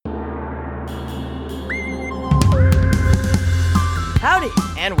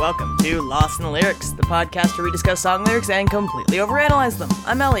Howdy, and welcome to Lost in the Lyrics, the podcast where we discuss song lyrics and completely overanalyze them.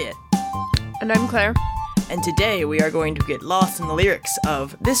 I'm Elliot. And I'm Claire. And today we are going to get lost in the lyrics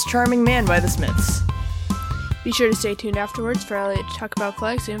of This Charming Man by the Smiths. Be sure to stay tuned afterwards for Elliot to talk about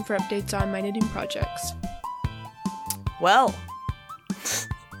flags and for updates on my knitting projects. Well,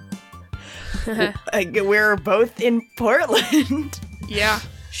 we're both in Portland. Yeah,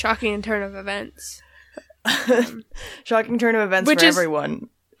 shocking turn of events. Shocking turn of events for everyone.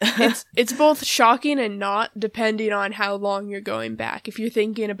 It's both shocking and not, depending on how long you're going back. If you're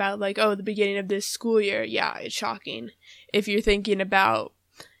thinking about, like, oh, the beginning of this school year, yeah, it's shocking. If you're thinking about,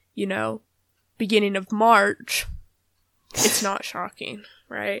 beginning of March, it's not shocking,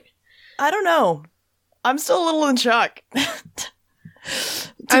 right? I don't know. I'm still a little in shock.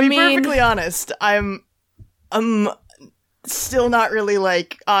 To be perfectly honest, I'm still not really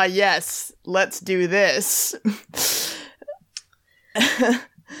like, yes, let's do this.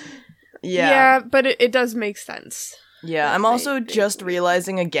 Yeah, but it does make sense. Yeah, I'm also just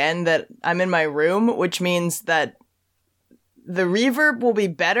realizing again that I'm in my room, which means that the reverb will be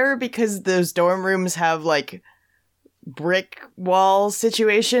better because those dorm rooms have, like, brick wall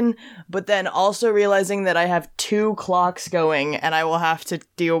situation, but then also realizing that I have 2 clocks going, and I will have to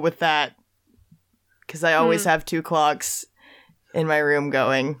deal with that, because I always have 2 clocks in my room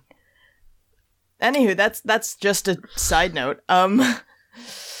going. Anywho, that's just a side note.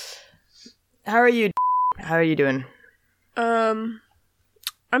 How are you doing? I'm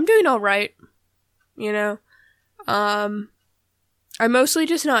doing alright, I'm mostly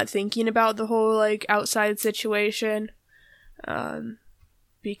just not thinking about the whole, like, outside situation,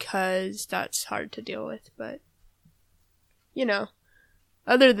 because that's hard to deal with, but,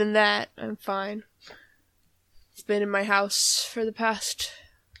 other than that, I'm fine. I've been in my house for the past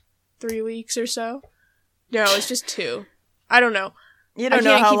 3 weeks or so. No, it's just 2. I don't know. You don't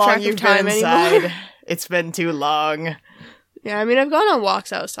know how long you've been inside. Anymore. It's been too long. Yeah, I mean, I've gone on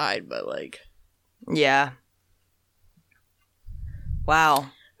walks outside, but, like... Yeah.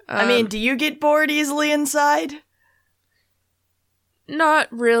 Wow. I mean, do you get bored easily inside? Not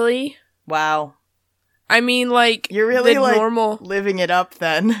really. Wow. I mean, like, you're really, the like, normal... living it up,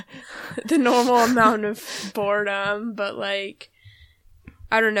 then. The normal amount of boredom, but, like,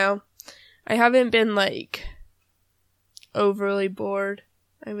 I don't know. I haven't been, like, overly bored,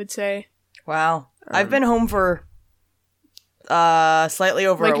 I would say. Wow. I've been home for slightly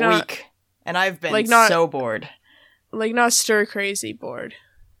over a week, and I've been so bored. Like, not stir-crazy bored.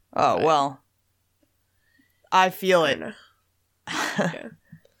 Oh, well. I feel it. Yeah.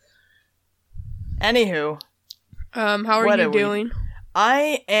 Anywho. How are you doing?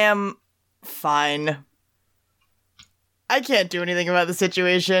 I am fine. I can't do anything about the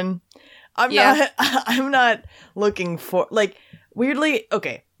situation. I'm not looking for, like, weirdly,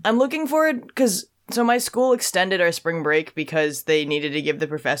 okay, I'm looking forward, because, so my school extended our spring break because they needed to give the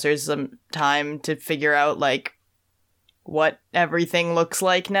professors some time to figure out, like, what everything looks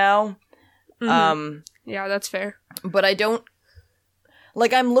like now. Mm-hmm. Yeah, that's fair. But I don't,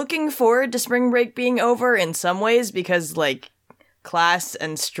 like, I'm looking forward to spring break being over in some ways because, like, class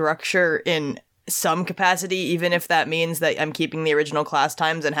and structure in some capacity, even if that means that I'm keeping the original class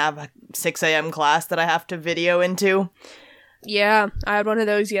times and have a 6 a.m. class that I have to video into. Yeah, I had one of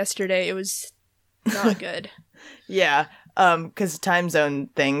those yesterday. It was not good. Yeah, because time zone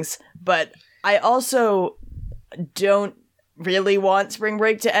things. But I also don't really want spring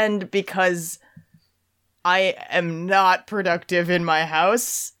break to end because I am not productive in my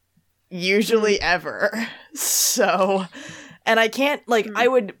house, usually ever. So... And I can't, like, I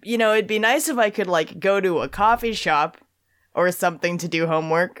would, it'd be nice if I could, like, go to a coffee shop or something to do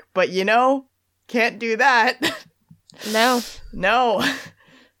homework, but, can't do that. No.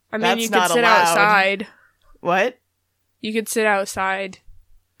 I mean, you could sit outside. What? You could sit outside.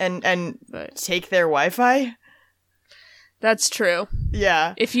 And take their Wi-Fi? That's true.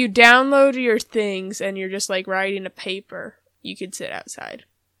 Yeah. If you download your things and you're just, like, writing a paper, you could sit outside.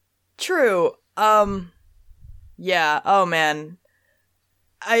 True. Yeah, oh man.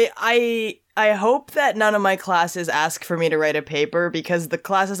 I hope that none of my classes ask for me to write a paper because the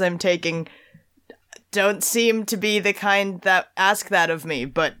classes I'm taking don't seem to be the kind that ask that of me,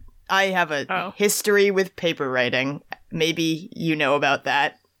 but I have a history with paper writing. Maybe you know about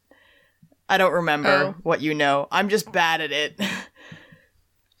that. I don't remember what you know. I'm just bad at it.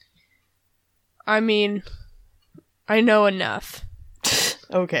 I mean, I know enough.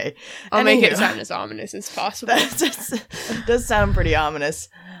 Okay. I'll make it sound as ominous as possible. That does sound pretty ominous.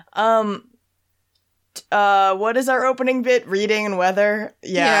 What is our opening bit? Reading and weather?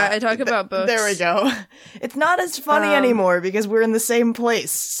 Yeah, I talk about books. There we go. It's not as funny anymore because we're in the same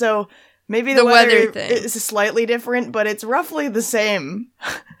place. So maybe the weather thing is slightly different, but it's roughly the same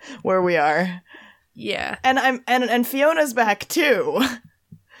where we are. Yeah. And Fiona's back too.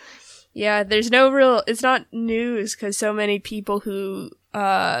 Yeah, there's no real, it's not news because so many people who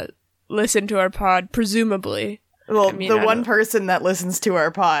listen to our pod, presumably. Well, I mean, the one person that listens to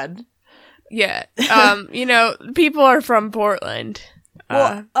our pod. Yeah. People are from Portland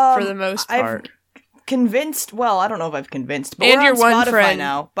for the most part. Convinced, well, I don't know if I've convinced, but and we're your on one Spotify friend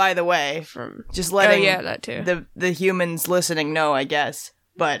now, by the way. From just letting that too. the humans listening know, I guess.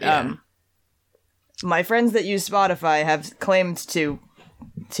 But my friends that use Spotify have claimed to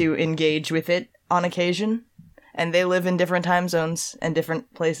engage with it on occasion, and they live in different time zones and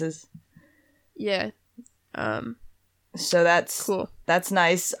different places. Yeah. So that's cool. That's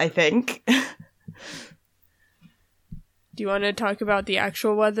nice, I think. Do you want to talk about the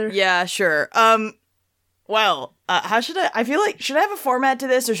actual weather? Yeah, sure. Well, how should I feel like, should I have a format to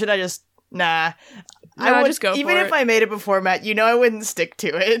this, or should I just, nah. No, I would just go even for if I made up a format, I wouldn't stick to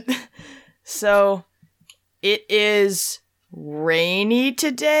it. So, it is rainy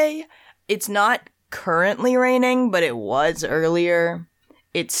today. It's not currently raining, but it was earlier.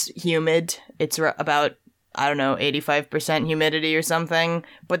 It's humid. It's about, I don't know, 85% humidity or something.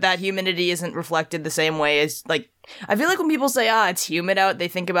 But that humidity isn't reflected the same way as, like, I feel like when people say, it's humid out, they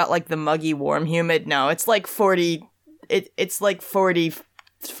think about, like, the muggy, warm humid. No, it's like 40, it's like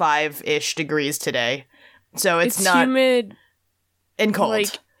 45-ish degrees today. So it's not humid and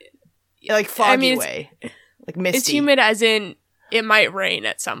cold. Like foggy way. Like misty. It's humid as in it might rain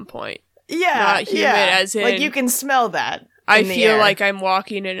at some point. Yeah. Not humid as in, like, you can smell that. I feel like I'm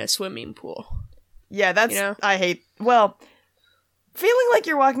walking in a swimming pool. Yeah, that's, well, feeling like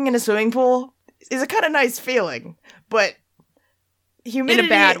you're walking in a swimming pool is a kind of nice feeling, but humidity... In a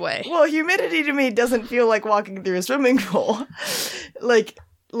bad way. Well, humidity to me doesn't feel like walking through a swimming pool. like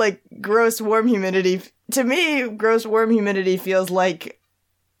gross warm humidity... To me, gross warm humidity feels like,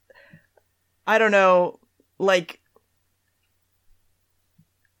 I don't know, like...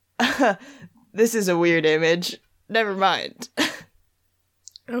 This is a weird image. Never mind.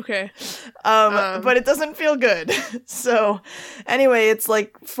 Okay. But it doesn't feel good. So, anyway, it's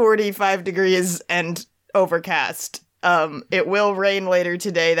like 45 degrees and overcast. It will rain later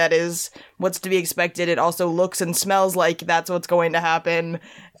today. That is what's to be expected. It also looks and smells like that's what's going to happen.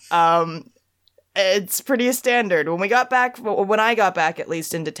 It's pretty standard. When I got back, at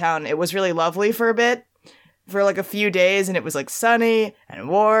least, into town, it was really lovely for a bit. For like a few days, and it was like sunny and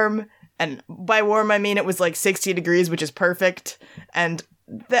warm. And by warm, I mean it was like 60 degrees, which is perfect. And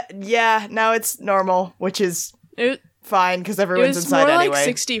now it's normal, which is fine because everyone's inside anyway. It was more like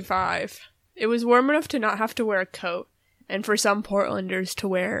 65. It was warm enough to not have to wear a coat, and for some Portlanders to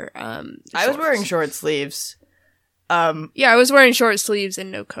wear I was wearing short sleeves. Yeah, I was wearing short sleeves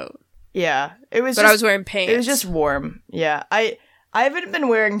and no coat. Yeah, it was. But I was wearing pants. It was just warm. Yeah, I haven't been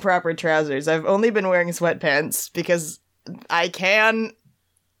wearing proper trousers. I've only been wearing sweatpants because I can.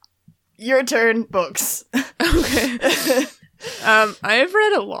 Your turn, books. Okay. I've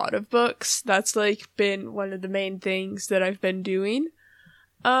read a lot of books. That's like been one of the main things that I've been doing.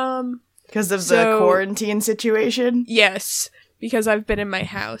 Because of the quarantine situation? Yes, because I've been in my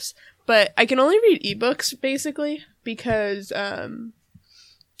house. But I can only read ebooks, basically, because the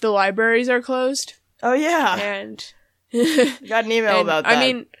libraries are closed. Oh, yeah. And got an email about that. I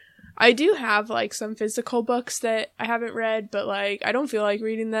mean, I do have like some physical books that I haven't read, but like I don't feel like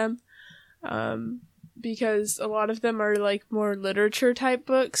reading them. Because a lot of them are like more literature type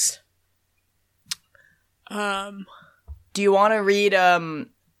books. Do you want to read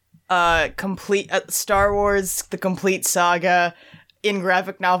complete Star Wars: The Complete Saga in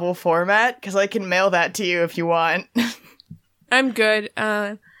graphic novel format? Because I can mail that to you if you want. I'm good.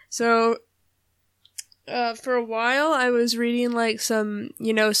 For a while I was reading like some,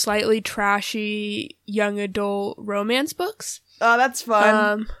 slightly trashy young adult romance books. Oh, that's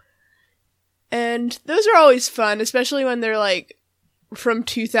fun. And those are always fun, especially when they're like from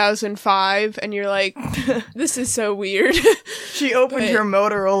 2005 and you're like, this is so weird. She opened her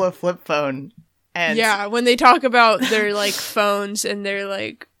Motorola flip phone. And yeah, when they talk about their like phones and they're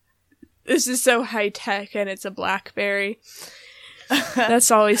like, this is so high tech and it's a BlackBerry. That's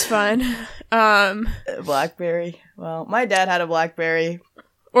always fun. BlackBerry. Well, my dad had a BlackBerry.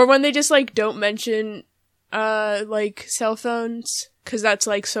 Or when they just like don't mention like cell phones, because that's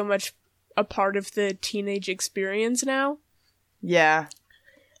like so much a part of the teenage experience now. Yeah.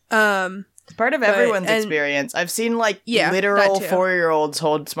 It's part of everyone's experience. I've seen, like, literal 4-year-olds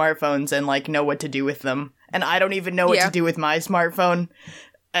hold smartphones and, like, know what to do with them. And I don't even know what to do with my smartphone.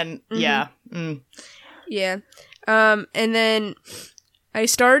 And, yeah. And then I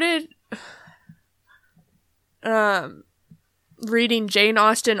started reading Jane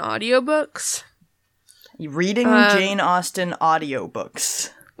Austen audiobooks. Reading Jane Austen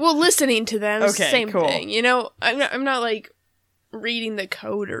audiobooks. Well, listening to them is the same thing. You know, I'm not like reading the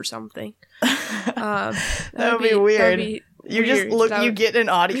code or something. That would be weird. You just look. You get an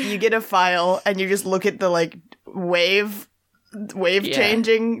audio. You get a file, and you just look at the like wave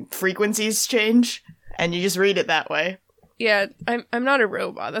changing frequencies change, and you just read it that way. Yeah, I'm not a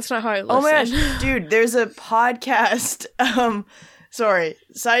robot. That's not how I listen. Oh my gosh, dude! There's a podcast. Sorry.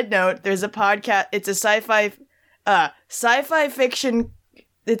 Side note. There's a podcast. It's a sci-fi fiction.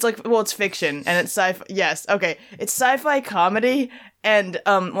 It's like, well, it's fiction, and it's sci-fi. Yes, okay. It's sci-fi comedy, and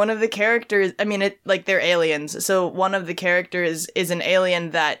one of the characters. I mean, they're aliens. So one of the characters is an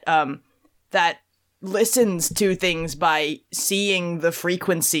alien that listens to things by seeing the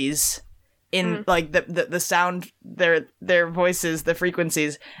frequencies in like the sound, their voices, the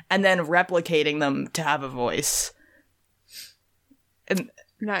frequencies, and then replicating them to have a voice. And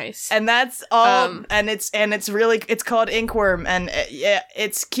nice. And that's all. And it's called Inkworm, and yeah,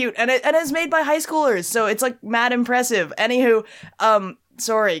 it's cute, and it's made by high schoolers, so it's like mad impressive. Anywho,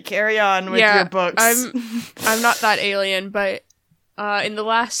 sorry, carry on with your books. I'm not that alien, but in the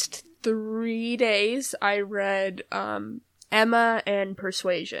last 3 days, I read Emma and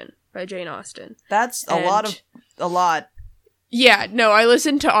Persuasion by Jane Austen. That's a lot. Yeah, no, I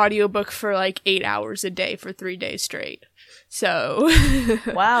listened to audiobook for like 8 hours a day for 3 days straight. So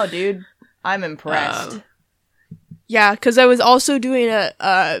wow, dude, I'm impressed. Yeah, because I was also doing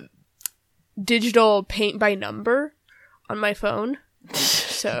a digital paint by number on my phone.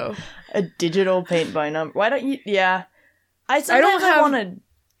 So a digital paint by number. Why don't you? Yeah, I don't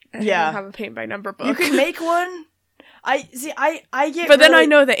have a paint by number book. You can make one. I get. But then I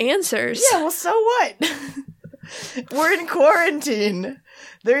know the answers. Yeah, well, so what? We're in quarantine.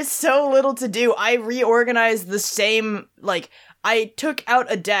 There's so little to do. I reorganized the same, like, I took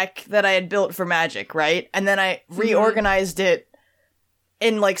out a deck that I had built for Magic, right? And then I reorganized it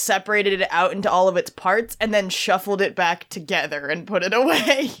and, like, separated it out into all of its parts and then shuffled it back together and put it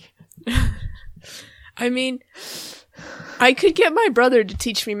away. I mean, I could get my brother to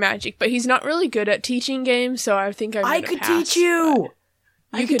teach me Magic, but he's not really good at teaching games, so I think I could teach you.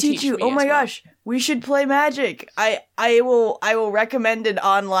 I could teach you. Oh my gosh. We should play Magic. I will recommend an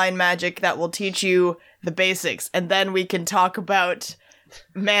online Magic that will teach you the basics, and then we can talk about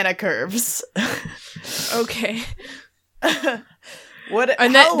mana curves. Okay.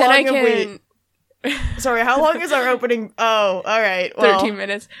 Sorry, how long is our opening? Oh, all right. Well, 13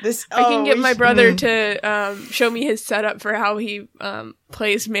 minutes. I can get my brother to show me his setup for how he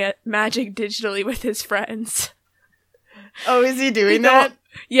plays Magic digitally with his friends. Oh, is he doing that?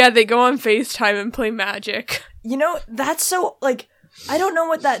 Yeah, they go on FaceTime and play Magic. You know, that's so, like, I don't know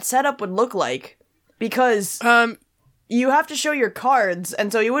what that setup would look like, because you have to show your cards,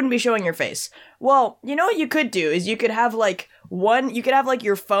 and so you wouldn't be showing your face. Well, you know what you could do is you could have, like,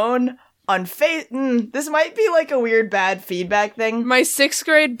 your phone on face. This might be, like, a weird bad feedback thing. My 6th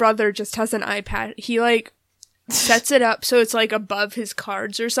grade brother just has an iPad. He, like, sets it up so it's like above his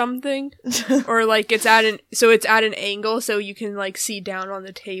cards or something, or like it's at an angle so you can like see down on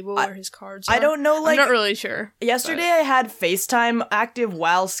the table where his cards are. I don't know, like, I'm not really sure. Yesterday I had FaceTime active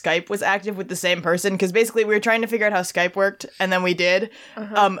while Skype was active with the same person, because basically we were trying to figure out how Skype worked, and then we did.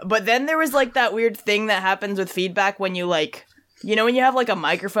 But then there was like that weird thing that happens with feedback when you, like, you know, when you have like a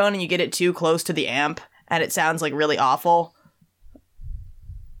microphone and you get it too close to the amp and it sounds like really awful.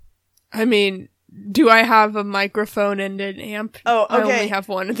 I mean, do I have a microphone and an amp? Oh, okay. I only have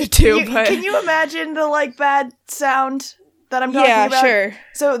one of the two, but... Can you imagine the, like, bad sound that I'm talking about? Yeah, sure.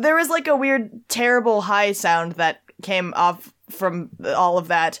 So there was, like, a weird, terrible high sound that came off from all of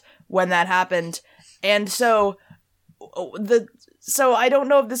that when that happened. And so I don't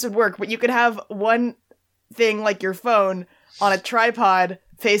know if this would work, but you could have one thing, like your phone, on a tripod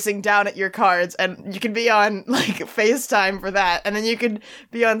facing down at your cards, and you can be on, like, FaceTime for that, and then you could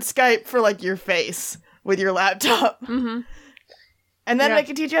be on Skype for, like, your face with your laptop. Mm-hmm. And then I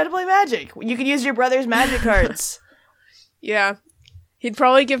could teach you how to play Magic. You could use your brother's Magic cards. Yeah. He'd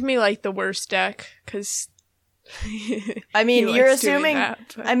probably give me, like, the worst deck, because... I mean, you're assuming...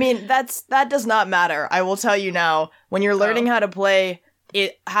 I mean, that does not matter. I will tell you now, when you're learning how to play,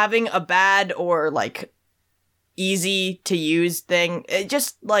 having a bad or, like, easy to use thing, it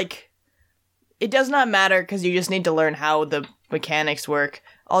just, like, it does not matter, because you just need to learn how the mechanics work.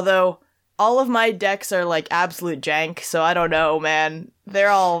 Although all of my decks are like absolute jank, so I don't know, man.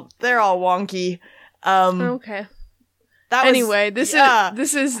 They're all wonky. Okay.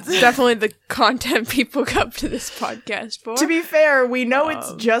 This is definitely the content people come to this podcast for. To be fair, we know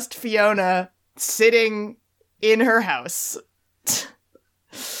it's just Fiona sitting in her house.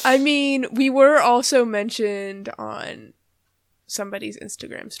 I mean, we were also mentioned on somebody's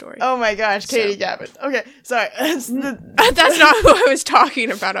Instagram story. Oh my gosh, Katie Gavin. Okay, sorry. That's not who I was talking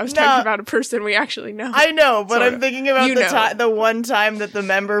about. I was talking about a person we actually know. I know, but I'm thinking about the one time that the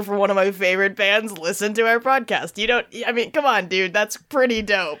member for one of my favorite bands listened to our podcast. Come on, dude. That's pretty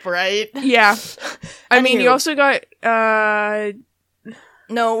dope, right? Yeah. I mean, you also got,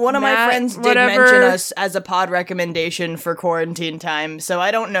 no, one of my friends did mention us as a pod recommendation for quarantine time, so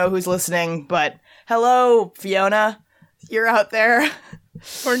I don't know who's listening, but hello, Fiona. You're out there.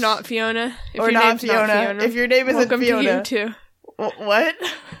 Or not Fiona. If not Fiona. If your name isn't Fiona. Welcome to you too. What?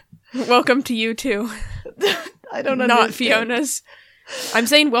 Welcome to you too. I don't understand. Not Fiona's. I'm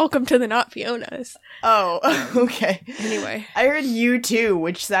saying welcome to the not Fiona's. Oh, okay. Anyway. I heard U2,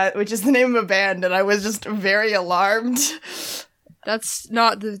 which is the name of a band, and I was just very alarmed. That's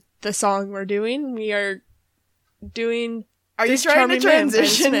not the song we're doing. We are doing... Are you trying to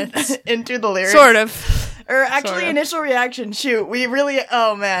transition into the lyrics? Sort of. Or actually, initial reaction. Shoot, we really...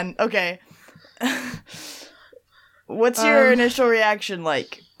 Oh, man. Okay. What's your initial reaction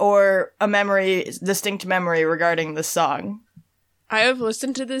like? Or a distinct memory regarding the song? I have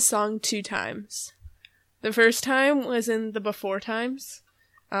listened to this song 2 times. The first time was in the Before Times.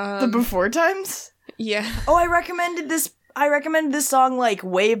 The Before Times? Yeah. Oh, I recommended this song, like,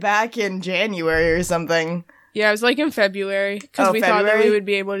 way back in January or something. Yeah, it was, like, in February. Because we thought that we would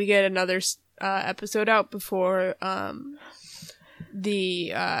be able to get another... episode out before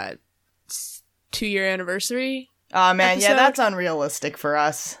the 2-year anniversary. Oh man, episode. Yeah, that's unrealistic for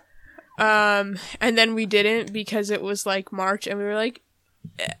us. And then we didn't because it was like March, and we were like,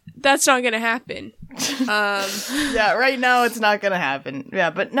 that's not gonna happen. Yeah, right now it's not gonna happen.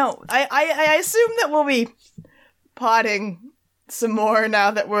 Yeah, but no, I assume that we'll be potting some more now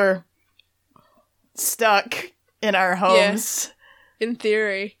that we're stuck in our homes. Yeah. In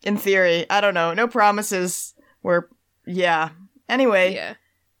theory. I don't know. No promises. Anyway. Yeah.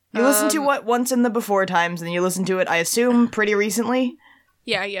 You listened to what once in the Before Times, and you listened to it, I assume, pretty recently?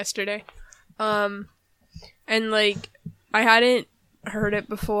 Yeah, yesterday. And, like, I hadn't heard it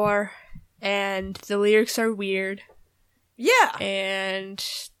before, and the lyrics are weird. Yeah. And...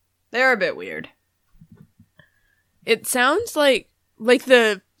 they're a bit weird. It sounds like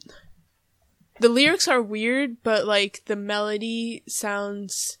the lyrics are weird, but, like, the melody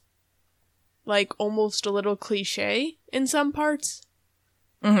sounds, like, almost a little cliche in some parts.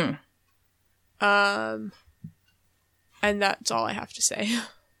 Mm-hmm. And that's all I have to say.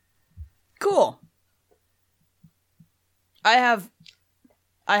 Cool. I have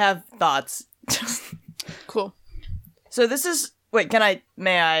thoughts. Cool. So this is... Wait,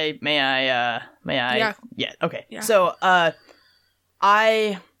 may I? Yeah. Yeah, okay. Yeah. So,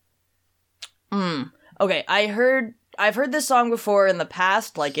 okay, I've heard this song before in the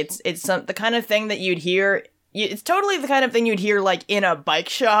past, like, it's the kind of thing that you'd hear, it's totally the kind of thing you'd hear, like, in a bike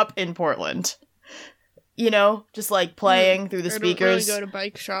shop in Portland. You know? Just, like, playing through the speakers. I don't really go to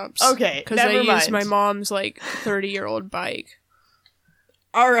bike shops. Okay, because never I mind. use my mom's, like, 30-year-old bike.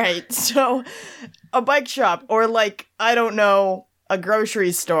 Alright, so, a bike shop, or, like, I don't know, a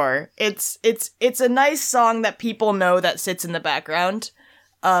grocery store. It's a nice song that people know that sits in the background,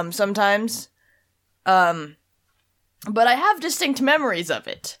 sometimes. But I have distinct memories of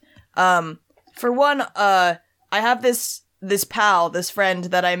it. For one, I have this friend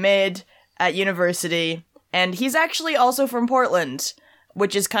that I made at university, and he's actually also from Portland,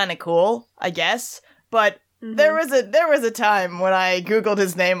 which is kind of cool, I guess. But there was a time when I Googled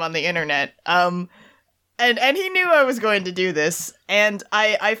his name on the internet, and he knew I was going to do this, and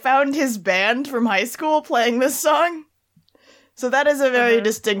I found his band from high school playing this song. So that is a very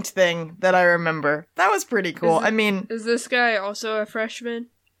distinct thing that I remember. That was pretty cool. Is this guy also a freshman?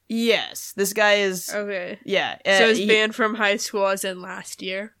 Yes, this guy is... Okay. Yeah. So his band from high school as in last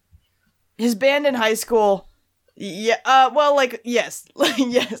year? His band in high school... Yeah, yes.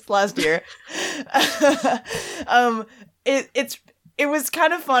 Yes, last year. It was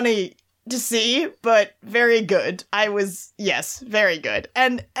kind of funny to see, but very good. Very good.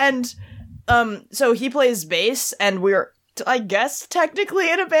 And so he plays bass, and we're... I guess technically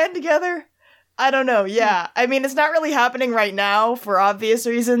in a band together? I don't know, yeah. I mean, it's not really happening right now for obvious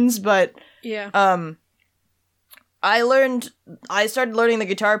reasons, but... Yeah. I started learning the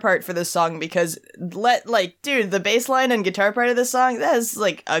guitar part for this song because dude, the bass line and guitar part of this song, that is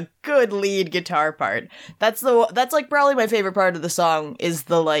like a good lead guitar part. That's like probably my favorite part of the song is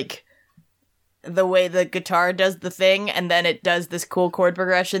the way the guitar does the thing and then it does this cool chord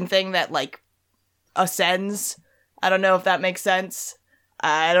progression thing that like ascends. I don't know if that makes sense.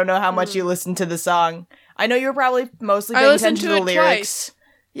 I don't know how much you listen to the song. I know you're probably mostly paying attention to the lyrics. Twice.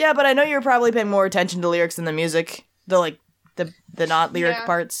 Yeah, but I know you're probably paying more attention to lyrics than the music. The not lyric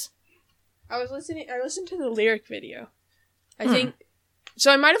parts. I listened to the lyric video. I think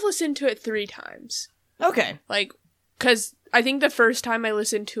so I might have listened to it 3 times. Okay. Like, cuz I think the first time I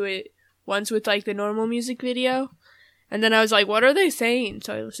listened to it once with like the normal music video, and then I was like, what are they saying?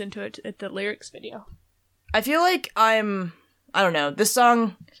 So I listened to it at the lyrics video. I feel like I don't know, this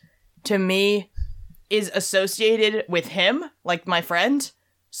song to me is associated with him, like my friend,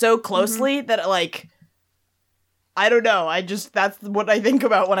 so closely that like I don't know, that's what I think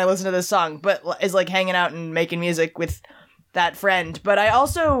about when I listen to this song, but is like hanging out and making music with that friend. But I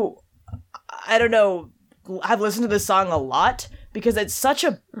also, I don't know, I've listened to this song a lot because it's such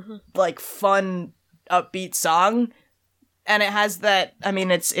a like fun, upbeat song, and it has that. I mean,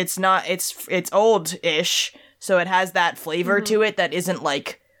 it's old-ish, so it has that flavor to it that isn't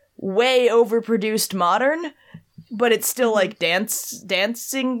like way overproduced modern, but it's still like dancey.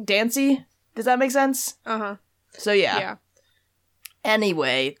 Does that make sense? So yeah.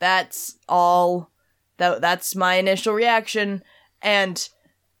 Anyway, that's all. That's my initial reaction, and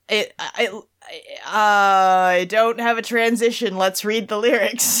I don't have a transition. Let's read the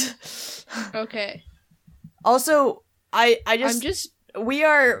lyrics. Okay. Also, we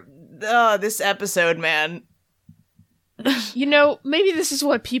are this episode, man. You know, maybe this is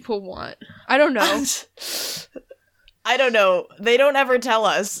what people want. I don't know. I don't know. They don't ever tell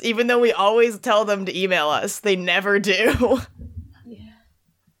us, even though we always tell them to email us. They never do. Yeah.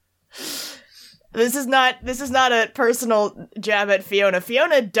 This is not a personal jab at Fiona.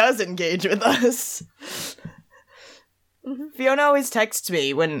 Fiona does engage with us. Fiona always texts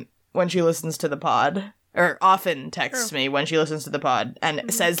me when she listens to the pod. Or often texts me when she listens to the pod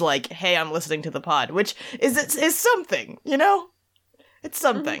and says like, hey, I'm listening to the pod, which is something, you know? It's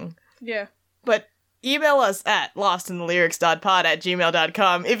something. Yeah. But email us at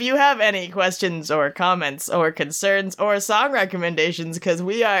lostinthelyrics.pod@gmail.com if you have any questions or comments or concerns or song recommendations, because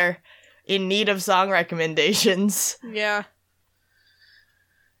we are in need of song recommendations. Yeah.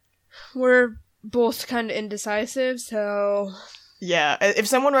 We're both kind of indecisive, so... Yeah, if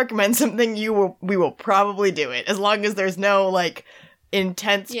someone recommends something, we will probably do it, as long as there's no, like,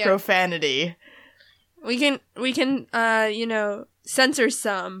 intense profanity. We can, censor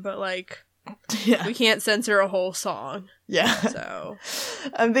some, but, like, we can't censor a whole song. Yeah. So.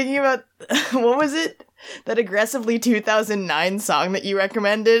 I'm thinking about, what was it? That aggressively 2009 song that you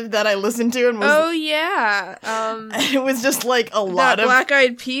recommended that I listened to and was... Oh, yeah. It was just, like, a lot of... Black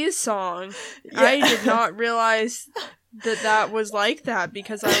Eyed Peas song. Yeah. I did not realize... that was like that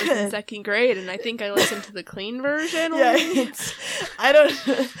because I was in 2nd grade and I think I listened to the clean version. Yeah, I don't...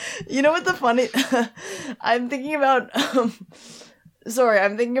 You know what the funny... I'm thinking about... I'm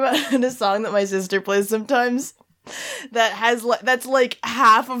thinking about a song that my sister plays sometimes that has... That's like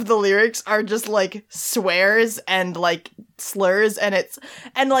half of the lyrics are just like swears and like slurs, and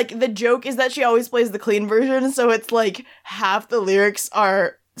like the joke is that she always plays the clean version, so it's like half the lyrics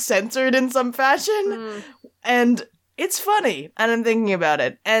are censored in some fashion. And... it's funny, and I'm thinking about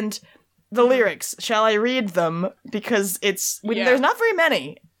it. And the lyrics, shall I read them? Because there's not very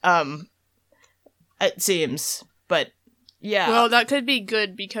many, it seems. But, yeah. Well, that could be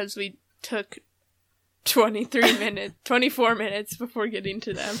good because we took 24 minutes before getting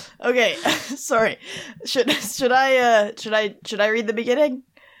to them. Okay, sorry. Should I read the beginning?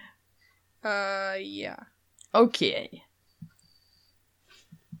 Yeah. Okay.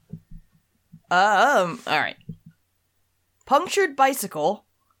 Alright. Punctured bicycle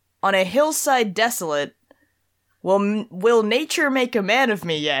on a hillside desolate. Will nature make a man of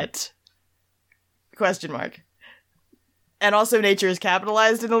me yet? ? And also nature is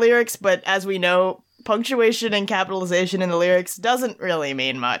capitalized in the lyrics, but as we know, punctuation and capitalization in the lyrics doesn't really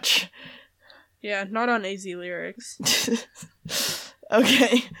mean much. Yeah, not on AZ Lyrics.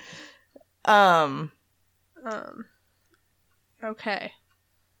 Okay. Okay.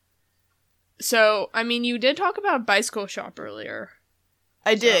 So, I mean, you did talk about Bicycle Shop earlier.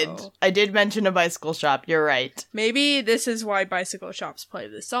 I did mention a bicycle shop, you're right. Maybe this is why bicycle shops play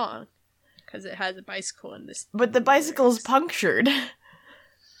this song. Because it has a bicycle in this. But the bicycle's punctured.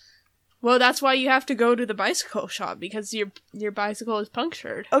 Well, that's why you have to go to the bicycle shop, because your bicycle is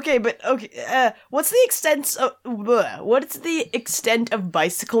punctured. Okay, but what's the extent of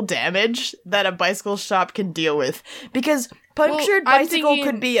bicycle damage that a bicycle shop can deal with? Because punctured bicycle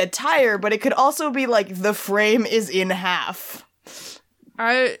could be a tire, but it could also be like the frame is in half.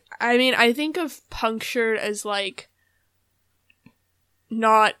 I mean, I think of punctured as like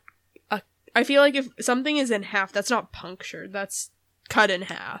not a. I feel like if something is in half, that's not punctured. That's cut in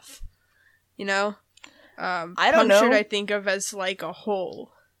half. You know? I don't know. Punctured I think of as like a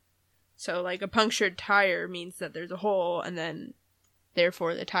hole. So like a punctured tire means that there's a hole, and then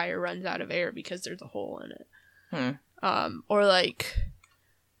therefore the tire runs out of air because there's a hole in it. Or like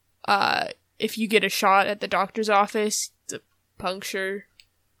if you get a shot at the doctor's office, it's a puncture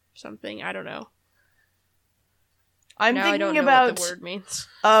something. I don't know. I'm now thinking I don't know about what the word means.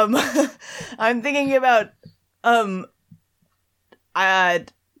 I'm thinking about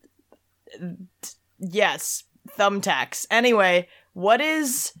yes, thumbtacks. Anyway, what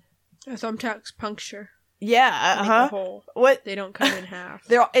is a thumbtack's puncture? Yeah, Make a hole. What? They don't cut in half.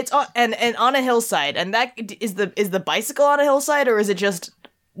 It's on and on a hillside, and that is the bicycle on a hillside, or is it just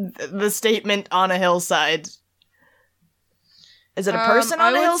the statement on a hillside? Is it a person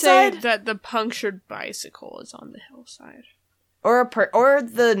on a hillside? I would say that the punctured bicycle is on the hillside, or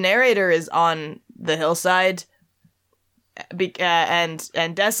the narrator is on the hillside. And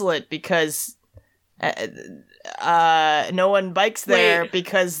desolate because no one bikes there. Wait.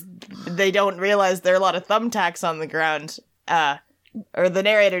 Because they don't realize there are a lot of thumbtacks on the ground. Or the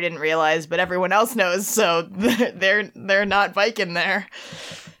narrator didn't realize, but everyone else knows, so they're not biking there.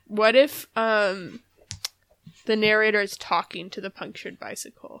 What if the narrator is talking to the punctured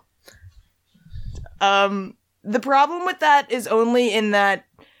bicycle? The problem with that is only in that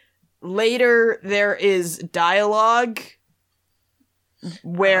later there is dialogue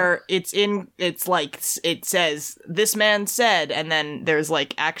where it says this man said, and then there's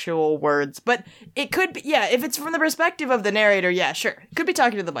like actual words, but it could be, yeah, if it's from the perspective of the narrator, yeah, sure, could be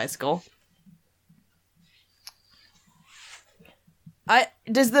talking to the bicycle.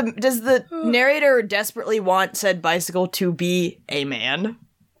 Does the narrator desperately want said bicycle to be a man?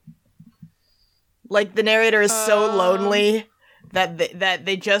 Like the narrator is so lonely that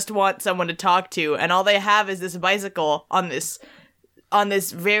they just want someone to talk to, and all they have is this bicycle on this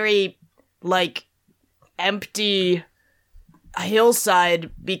very, like, empty hillside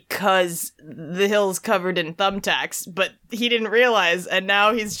because the hill's covered in thumbtacks, but he didn't realize, and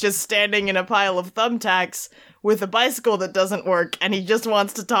now he's just standing in a pile of thumbtacks with a bicycle that doesn't work, and he just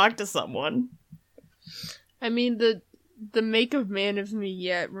wants to talk to someone. I mean, the Make of Man of Me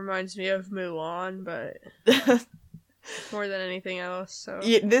Yet reminds me of Mulan, but more than anything else, so...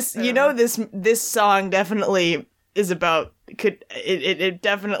 This song definitely is about... It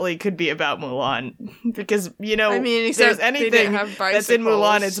definitely could be about Mulan, because, I mean, if there's anything that's in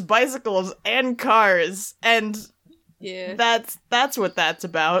Mulan, it's bicycles and cars, and yeah, that's what that's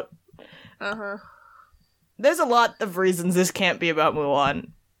about. Uh-huh. There's a lot of reasons this can't be about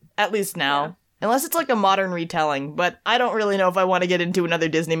Mulan, at least now. Yeah. Unless it's like a modern retelling, but I don't really know if I want to get into another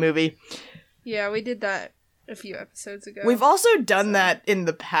Disney movie. Yeah, we did that a few episodes ago. We've also done that in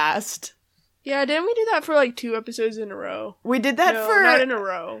the past. Yeah, didn't we do that for like 2 episodes in a row? We did that not in a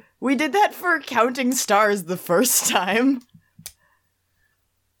row. We did that for Counting Stars the first time.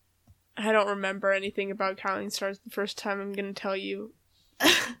 I don't remember anything about Counting Stars the first time, I'm gonna tell you.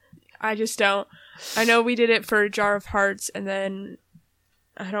 I just don't. I know we did it for Jar of Hearts, and then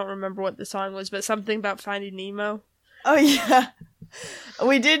I don't remember what the song was, but something about Finding Nemo. Oh yeah.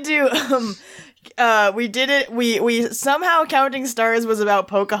 We did do, we did it, we somehow Counting Stars was about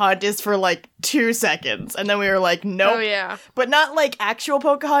Pocahontas for like 2 seconds, and then we were like, nope. Oh yeah. But not like actual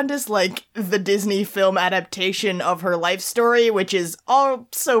Pocahontas, like the Disney film adaptation of her life story, which is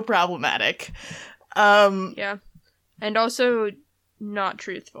also problematic. Yeah. And also not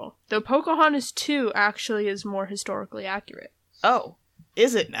truthful. Though Pocahontas 2 actually is more historically accurate. Oh.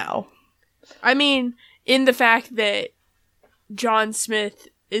 Is it now? I mean, in the fact that John Smith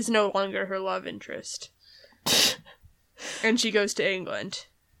is no longer her love interest. And she goes to England.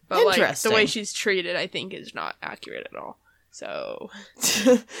 But like, the way she's treated, I think, is not accurate at all. So...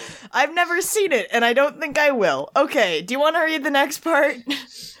 I've never seen it, and I don't think I will. Okay, do you want to read the next part?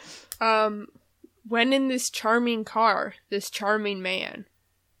 When in this charming car, this charming man...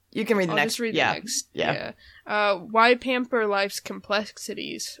 You can read the I'll next. Just read the next. Yeah. Why pamper life's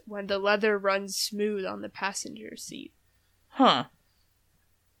complexities when the leather runs smooth on the passenger seat? Huh.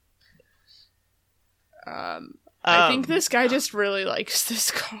 I think this guy just really likes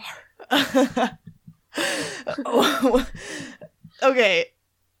this car. Okay.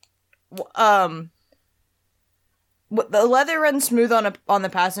 the leather and smooth on the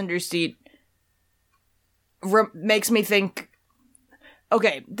passenger seat makes me think,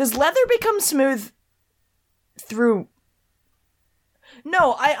 okay, does leather become smooth through...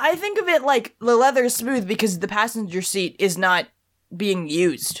 No, I think of it like the leather is smooth because the passenger seat is not being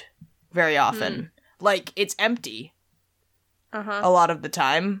used very often. Like, it's empty a lot of the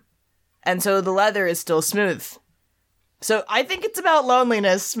time, and so the leather is still smooth. So I think it's about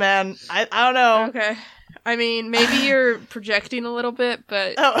loneliness, man. I don't know. Okay. I mean, maybe you're projecting a little bit,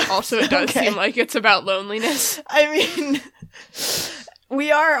 but also it does seem like it's about loneliness. I mean,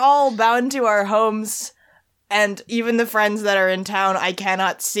 we are all bound to our homes, and even the friends that are in town I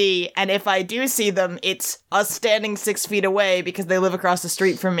cannot see, and if I do see them, it's us standing 6 feet away because they live across the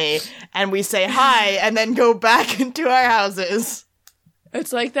street from me, and we say hi, and then go back into our houses.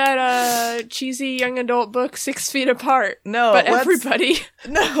 It's like that cheesy young adult book, 6 Feet Apart. No, but everybody.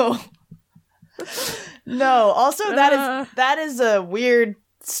 No. No, also that is a weird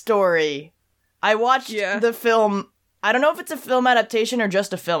story. I watched the film. I don't know if it's a film adaptation or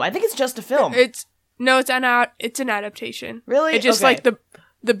just a film. I think it's just a film. It's an adaptation. Really? It just like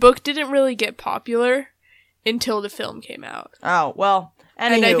the book didn't really get popular until the film came out. Oh, well,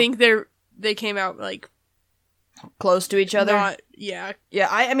 anywho. And I think they came out like close to each other. Yeah.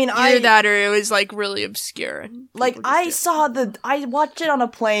 I mean, either that or it was like really obscure. Like I watched it on a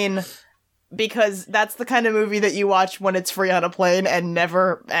plane because that's the kind of movie that you watch when it's free on a plane and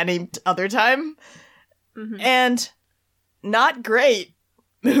never any other time. Mm-hmm. And not great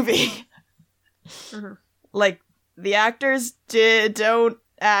movie. Mm-hmm. Like, the actors don't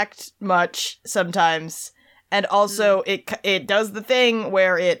act much sometimes. And also, it does the thing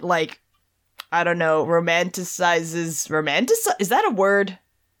where it, like, I don't know, romanticizes... Is that a word?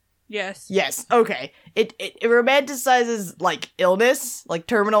 Yes. Yes, okay. It romanticizes, like, illness, like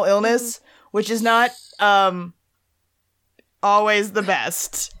terminal illness, which is not, always the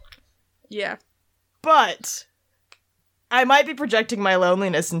best. Yeah. But I might be projecting my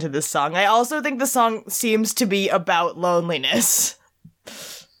loneliness into this song. I also think the song seems to be about loneliness.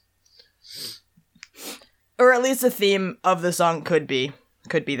 Or at least the theme of the song could be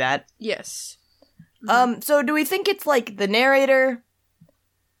that. Yes. So do we think it's like the narrator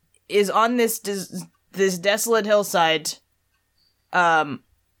is on this desolate hillside, that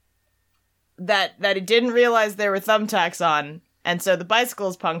he didn't realize there were thumbtacks on, and so the bicycle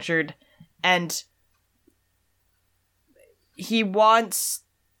is punctured, and he wants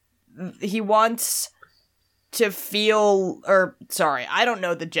to feel, or sorry, I don't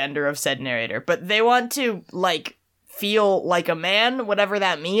know the gender of said narrator, but they want to, like, feel like a man, whatever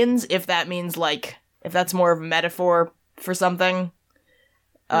that means, if that means, like, if that's more of a metaphor for something.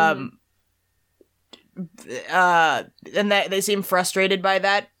 And that they seem frustrated by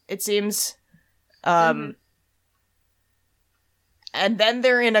that, it seems. And then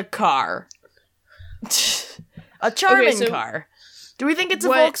they're in a car. A charming car. Do we think it's a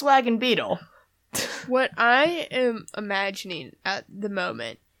Volkswagen Beetle? What I am imagining at the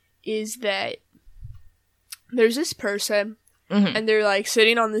moment is that there's this person, and they're, like,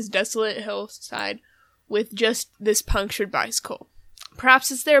 sitting on this desolate hillside with just this punctured bicycle.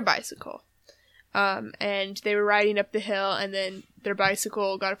 Perhaps it's their bicycle. And they were riding up the hill, and then their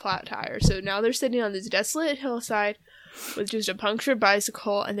bicycle got a flat tire. So now they're sitting on this desolate hillside with just a punctured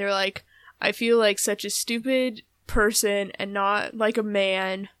bicycle, and they're like, I feel like such a stupid person and not like a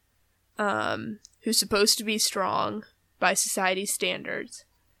man who's supposed to be strong by society's standards.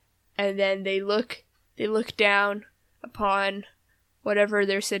 And then they look down upon whatever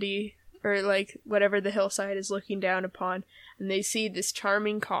their city, or like whatever the hillside is looking down upon, and they see this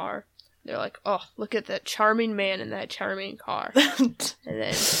charming car. They're like, oh, look at that charming man in that charming car. And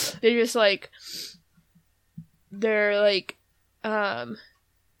then they're like,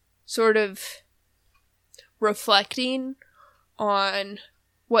 sort of reflecting on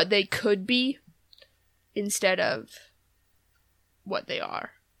what they could be instead of what they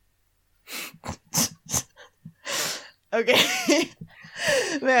are. Okay.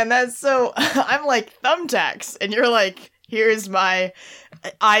 Man, that's so... I'm like, thumbtacks, and you're like, here's my...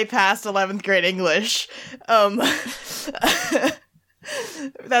 I passed 11th grade English.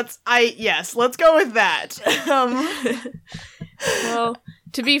 Yes, let's go with that. Well,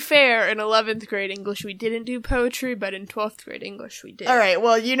 to be fair, in 11th grade English we didn't do poetry, but in 12th grade English we did. Alright,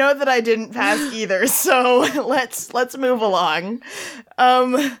 well, you know that I didn't pass either, so let's move along.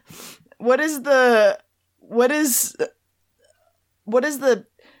 What is the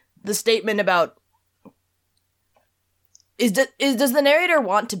statement about... Does the narrator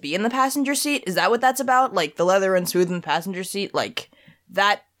want to be in the passenger seat? Is that what that's about? Like, the leather and smooth in the passenger seat? Like,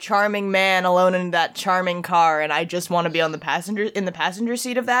 that charming man alone in that charming car, and I just want to be on the passenger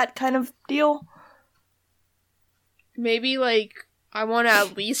seat of that kind of deal. Maybe, like, I want to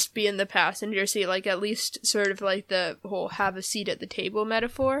at least be in the passenger seat, like, at least sort of like the whole have a seat at the table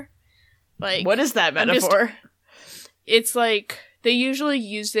metaphor. Like, what is that metaphor? It's like, they usually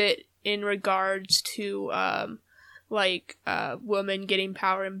use it in regards to, women getting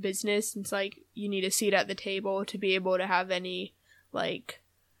power in business. It's like, you need a seat at the table to be able to have any, like,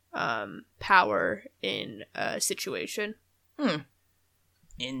 power in a situation.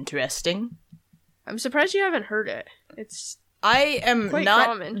 Interesting. I'm surprised you haven't heard it. I am quite not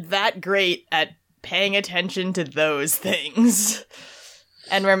common. that great at paying attention to those things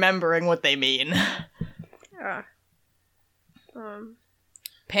and remembering what they mean.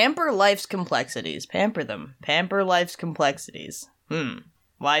 Pamper life's complexities. Pamper them. Pamper life's complexities.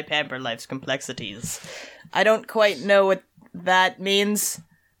 Why pamper life's complexities? I don't quite know what that means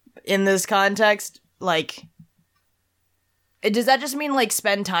in this context. Like, does that just mean, like,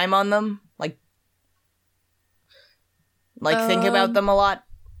 spend time on them? Like, think about them a lot?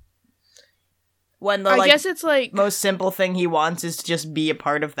 When the, I guess it's, like, most simple thing he wants is to just be a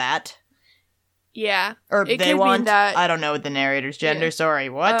part of that? Yeah. Or it they could want... mean that, I don't know the narrator's gender, yeah. Sorry,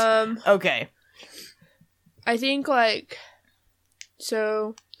 what? Okay. I think, like...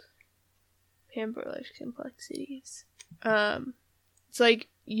 So... Pamper life's complexities. It's like,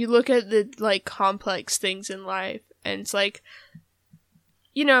 you look at the, like, complex things in life, and it's like...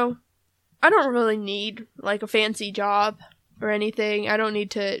 You know... I don't really need, like, a fancy job or anything. I don't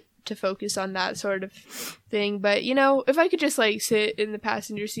need to focus on that sort of thing. But, you know, if I could just, like, sit in the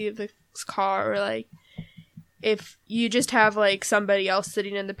passenger seat of the car, or, like, if you just have, like, somebody else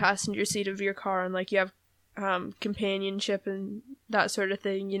sitting in the passenger seat of your car and, like, you have companionship and that sort of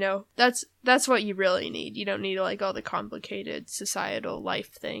thing, you know, that's what you really need. You don't need, like, all the complicated societal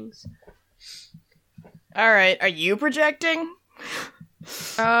life things. Alright, are you projecting?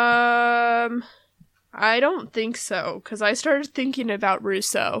 I don't think so, because I started thinking about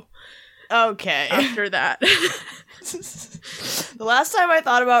Rousseau. Okay. After that. The last time I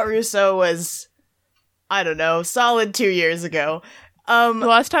thought about Rousseau was, I don't know, solid 2 years ago. The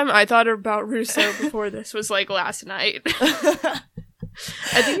last time I thought about Rousseau before this was, like, last night.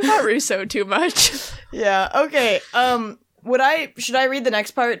 I think about Rousseau too much. Yeah, okay. Should I read the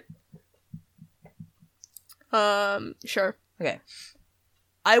next part? Sure. Okay.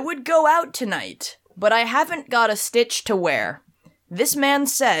 I would go out tonight, but I haven't got a stitch to wear. This man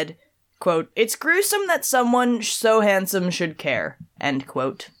said, quote, "It's gruesome that someone so handsome should care," end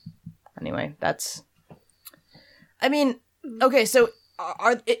quote. Anyway, that's... I mean, okay, so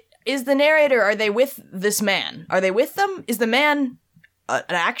is the narrator, are they with this man? Are they with them? Is the man an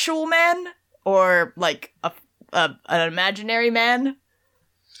actual man? Or, like, an imaginary man?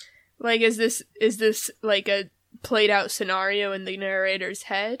 Like, is this, like, a played out scenario in the narrator's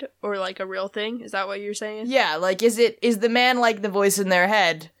head, or like a real thing? Is that what you're saying? Yeah, like, is the man like the voice in their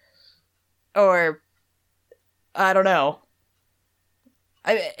head? Or I don't know.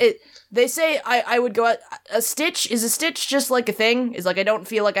 They say I would go out. A stitch, is a stitch just like a thing? Is like, I don't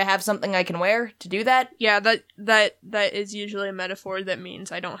feel like I have something I can wear to do that? Yeah, that is usually a metaphor that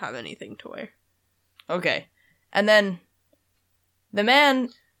means I don't have anything to wear. Okay. And then the man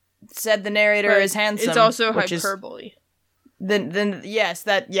said the narrator is handsome. It's also hyperbole. Then yes,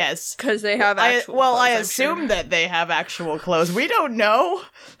 yes. Because they have actual clothes, I assume that they have actual clothes. We don't know.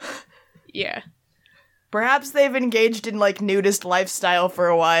 Yeah. Perhaps they've engaged in, like, nudist lifestyle for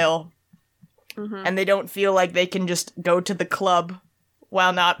a while. Mm-hmm. And they don't feel like they can just go to the club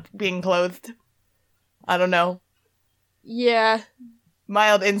while not being clothed. I don't know. Yeah.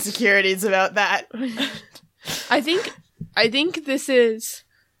 Mild insecurities about that. I think this is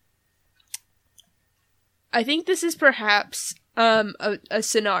perhaps a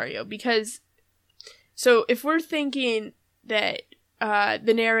scenario, because so if we're thinking that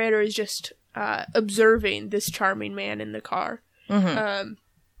the narrator is just observing this charming man in the car, then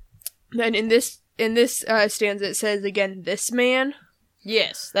in this stanza it says again, this man.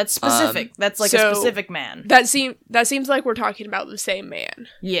 Yes, that's specific. That's like a specific man. That seems like we're talking about the same man.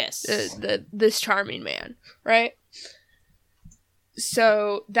 Yes, this charming man, right?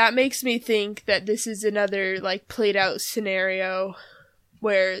 So that makes me think that this is another, like, played out scenario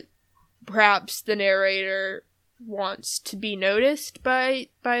where perhaps the narrator wants to be noticed by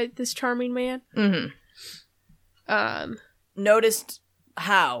this charming man. Mm-hmm. Noticed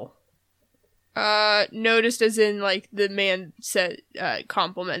how? Noticed as in, like, the man said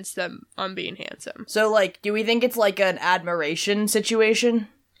compliments them on being handsome. So, like, do we think it's like an admiration situation?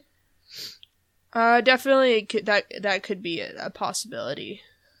 Definitely that could be a possibility.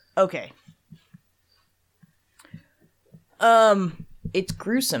 Okay. It's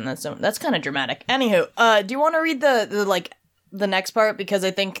gruesome. That's kind of dramatic. Anywho, do you want to read the next part, because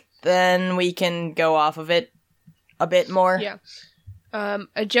I think then we can go off of it a bit more. Yeah.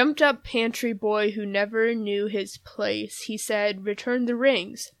 A jumped up pantry boy who never knew his place. He said, "Return the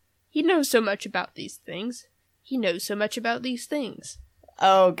rings." He knows so much about these things. He knows so much about these things.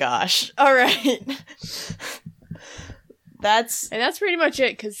 Oh gosh. All right. That's pretty much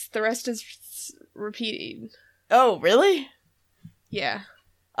it, because the rest is repeating. Oh, really? Yeah.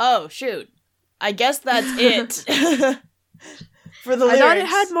 Oh, shoot. I guess that's it. For the lyrics. I thought it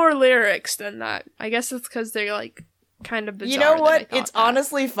had more lyrics than that. I guess it's because they're, like, kind of bizarre. You know what? It's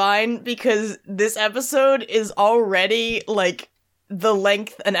honestly fine, because this episode is already, like, the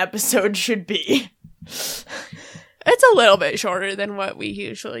length an episode should be. It's a little bit shorter than what we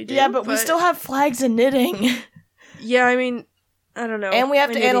usually do. Yeah, but we still have flags and knitting. Yeah, I mean, I don't know. And we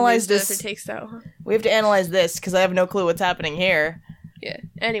have to analyze this. If it takes that long. We have to analyze this, because I have no clue what's happening here. Yeah.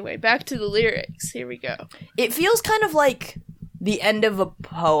 Anyway, back to the lyrics. Here we go. It feels kind of like the end of a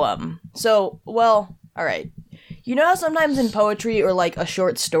poem. So, well, alright. You know how sometimes in poetry or like a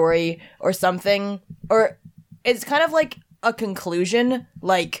short story or something, or it's kind of like a conclusion,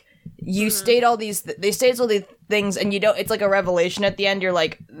 like you state all these, they state all these things and you don't, it's like a revelation at the end, you're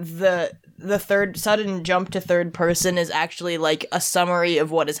like, the third, sudden jump to third person is actually like a summary of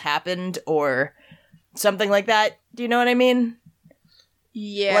what has happened or something like that. Do you know what I mean?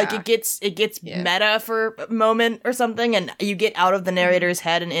 Yeah. Like it gets meta for a moment or something, and you get out of the narrator's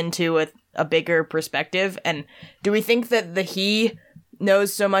head and into a bigger perspective. And do we think that the he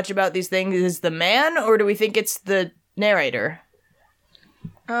knows so much about these things is the man, or do we think it's the narrator?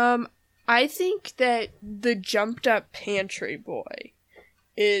 I think that the jumped up pantry boy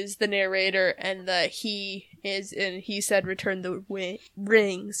is the narrator, and the he is, and he said return the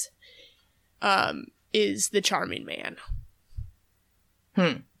rings, is the charming man.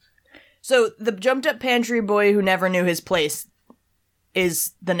 So the jumped up pantry boy who never knew his place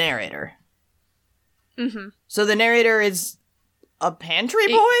is the narrator. Mm-hmm. So the narrator is a pantry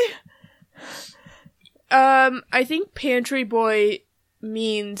boy? I think pantry boy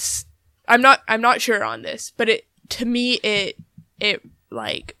means, I'm not sure on this, but to me it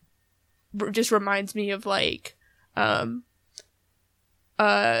like just reminds me of like a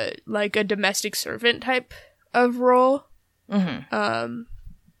domestic servant type of role. Mm-hmm.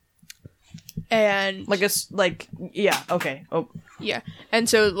 And yeah, okay. Oh, yeah. And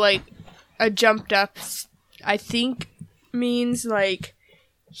so like a jumped up, I think means like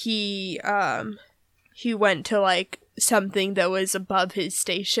he went to like something that was above his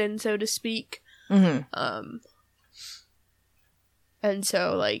station, so to speak. Mm-hmm. And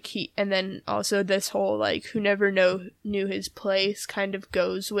so like and then also this whole like who never knew his place kind of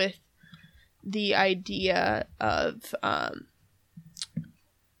goes with the idea of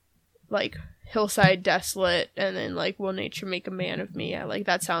like hillside desolate, and then like will nature make a man of me. Like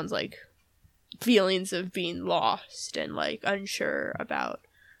that sounds like feelings of being lost and like unsure about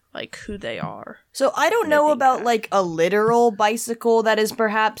like who they are. So I don't know about like a literal bicycle that is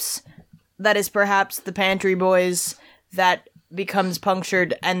perhaps the pantry boy's that becomes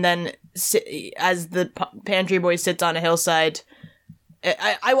punctured, and then as the pantry boy sits on a hillside,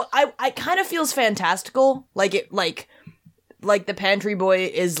 I kind of feels fantastical, like it like the pantry boy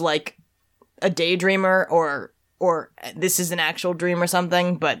is like a daydreamer or this is an actual dream or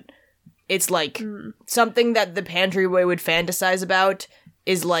something, but it's like something that the pantry boy would fantasize about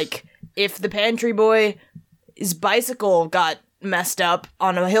is like if the pantry boy's bicycle got messed up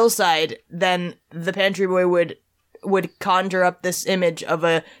on a hillside, then the pantry boy would conjure up this image of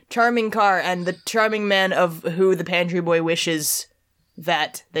a charming car and the charming man of who the pantry boy wishes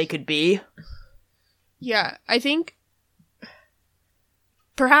that they could be. Yeah, I think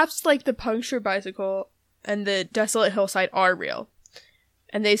perhaps like the punctured bicycle and the desolate hillside are real.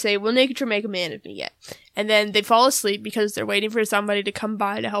 And they say, will nature make a man of me yet? And then they fall asleep because they're waiting for somebody to come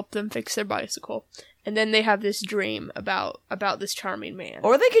by to help them fix their bicycle. And then they have this dream about this charming man.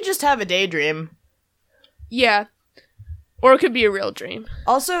 Or they could just have a daydream. Yeah. Or it could be a real dream.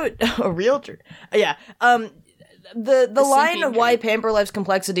 Also, a real dream. Yeah. The line of why Pamper Life's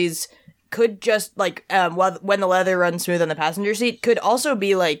complexities could just, like, when the leather runs smooth on the passenger seat, could also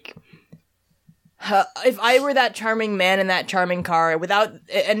be, like, if I were that charming man in that charming car,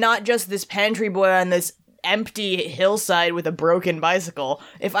 and not just this pantry boy on this empty hillside with a broken bicycle,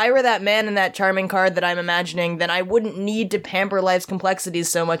 if I were that man in that charming car that I'm imagining, then I wouldn't need to pamper life's complexities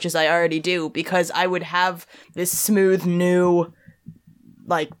so much as I already do, because I would have this smooth, new,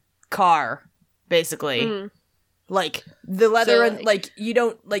 like, car basically. Mm. Like, the leather, So, and, like, you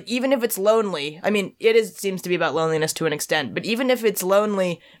don't, like, even if it's lonely, I mean, seems to be about loneliness to an extent, but even if it's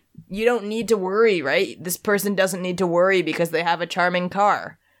lonely, you don't need to worry, right? This person doesn't need to worry because they have a charming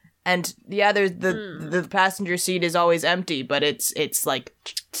car. And, yeah, there's the passenger seat is always empty, but it's like,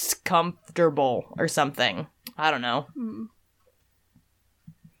 it's comfortable or something. I don't know. Mm.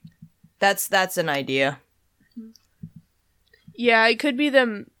 That's an idea. Yeah, it could be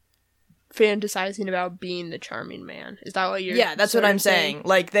them fantasizing about being the charming man. Is that what you're Yeah, that's what I'm saying.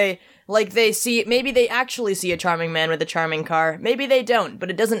 Like they see, maybe they actually see a charming man with a charming car. Maybe they don't, but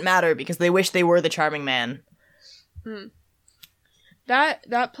it doesn't matter because they wish they were the charming man.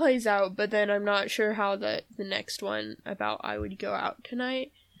 That plays out, but then I'm not sure how the next one about I would go out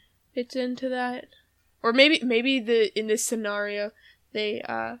tonight fits into that. Or maybe in this scenario they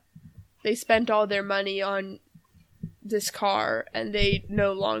spent all their money on this car and they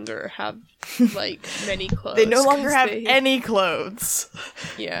no longer have like many clothes. They no longer have any clothes.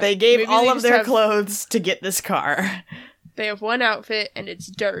 Yeah. They gave Maybe all they of just their have- clothes to get this car. They have one outfit and it's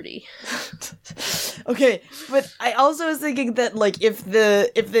dirty. Okay, but I also was thinking that, like, if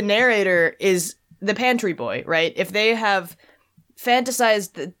the narrator is the pantry boy, right? If they have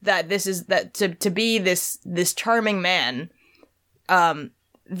fantasized that this is that to be this charming man,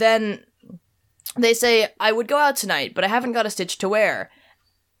 then they say, I would go out tonight, but I haven't got a stitch to wear.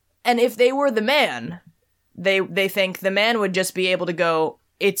 And if they were the man, they think the man would just be able to go,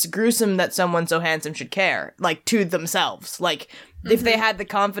 it's gruesome that someone so handsome should care, like, to themselves. Like, if they had the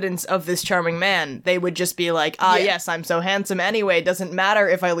confidence of this charming man, they would just be like, Yeah. yes, I'm so handsome anyway, it doesn't matter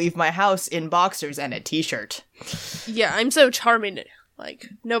if I leave my house in boxers and a t-shirt. Yeah, I'm so charming. Like,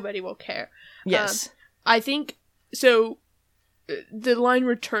 nobody will care. Yes. I think, so, the line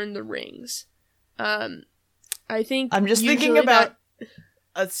return the rings. I think I'm just thinking usually about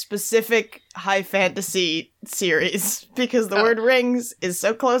a specific high fantasy series because the Oh. word rings is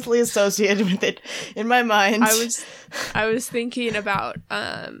so closely associated with it in my mind. I was thinking about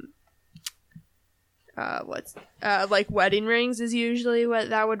like wedding rings is usually what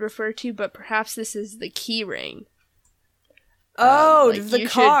that would refer to, but perhaps this is the key ring. like the you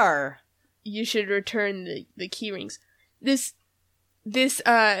car. You should return the key rings. This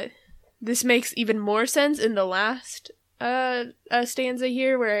makes even more sense in the last stanza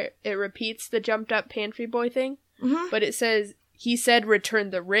here, where it repeats the jumped up pantry boy thing, but it says he said return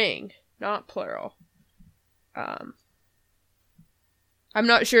the ring, not plural. I'm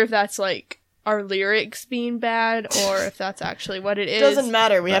not sure if that's like our lyrics being bad or if that's actually what it is. Doesn't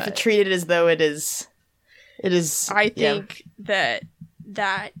matter. We have to but treat it as though it is. It is. I think that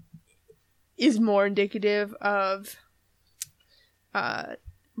is more indicative of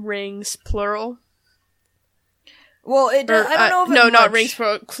rings plural. Well, I don't know if no, it not much. rings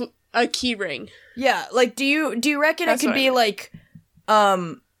plural. A key ring. Yeah, like, do you reckon That's it could what I be meant.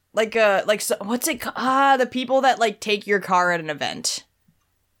 what's it? The people that like take your car at an event.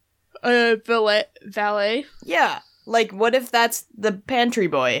 Valet. Yeah, like, what if that's the pantry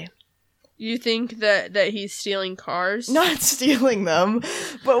boy? You think that he's stealing cars? Not stealing them,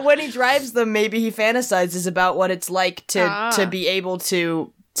 but when he drives them, maybe he fantasizes about what it's like to be able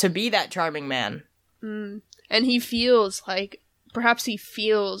to be that charming man. And he feels like, perhaps he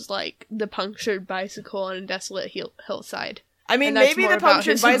feels like the punctured bicycle on a desolate hillside. I mean, And that's maybe more the about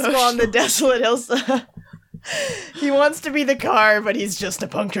punctured his bicycle on the emotional- desolate hillside. He wants to be the car, but he's just a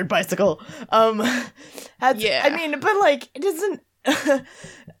punctured bicycle. Yeah. I mean, but like, it doesn't.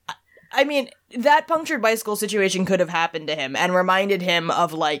 I mean, that punctured bicycle situation could have happened to him and reminded him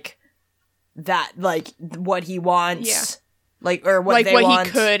of like that, like what he wants. Yeah. Like, or what like they what want.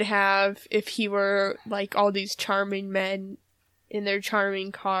 he could have if he were like all these charming men in their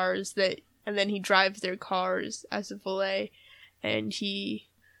charming cars and then he drives their cars as a valet and he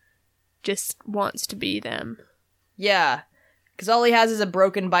just wants to be them. Yeah. Because all he has is a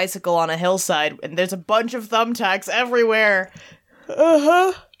broken bicycle on a hillside, and there's a bunch of thumbtacks everywhere.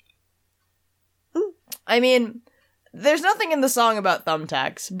 I mean, there's nothing in the song about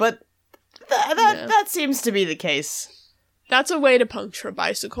thumbtacks, but that seems to be the case. That's a way to puncture a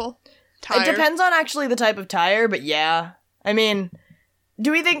bicycle tire. It depends on actually the type of tire, but yeah. I mean,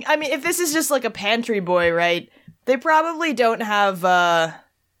 if this is just like a pantry boy, right? They probably don't have, like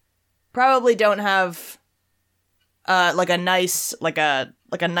a nice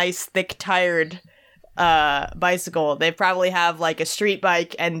thick tired, bicycle. They probably have like a street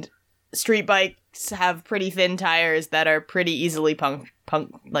bike, and street bikes have pretty thin tires that are pretty easily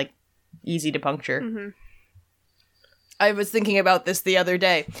easy to puncture. Mm-hmm. I was thinking about this the other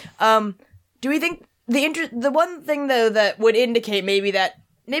day. Do we think the one thing though that would indicate maybe that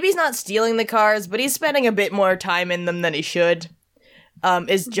maybe he's not stealing the cars, but he's spending a bit more time in them than he should.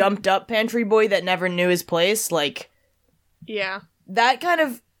 Is jumped up pantry boy that never knew his place, like... Yeah. That kind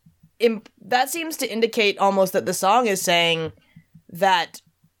of... that seems to indicate almost that the song is saying that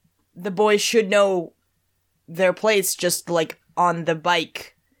the boys should know their place just, like, on the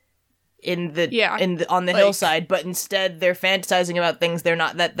bike on the hillside, but instead they're fantasizing about things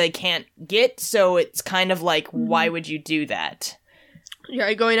that they can't get, so it's kind of like, why would you do that?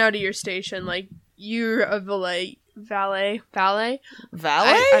 Yeah, going out of your station, like, you're a valet? I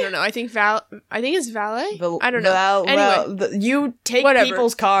don't know. I think it's valet. I don't know. Anyway, you take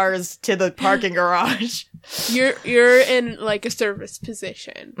people's cars to the parking garage. You're in like a service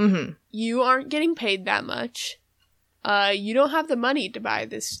position. Mm-hmm. You aren't getting paid that much. You don't have the money to buy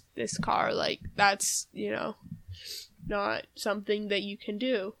this car. Like, that's, not something that you can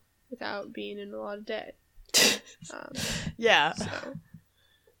do without being in a lot of debt. Yeah. So.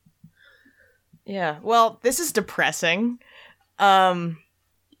 Yeah, well, this is depressing. Yeah,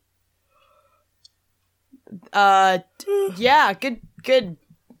 good.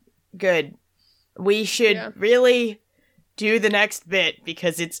 We should really do the next bit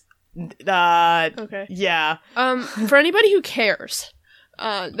because it's, okay. Yeah. For anybody who cares,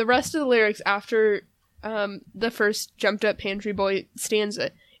 the rest of the lyrics after, the first jumped up pantry boy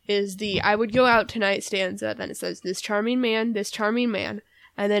stanza is the I would go out tonight stanza. Then it says, this charming man,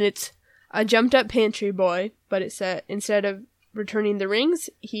 and then it's a jumped up pantry boy, but it said, instead of returning the rings,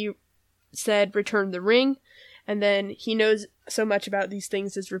 he said return the ring, and then he knows so much about these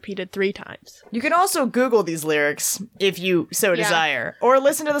things is repeated 3 times. You can also Google these lyrics if you so desire, or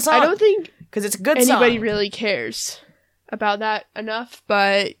listen to the song. I don't think because it's a good anybody song. really cares about that enough,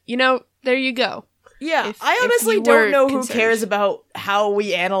 but there you go. Yeah, I honestly don't know who cares about how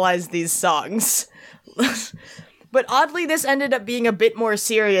we analyze these songs. But oddly, this ended up being a bit more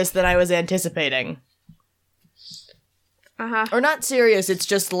serious than I was anticipating. Uh-huh. Or not serious, it's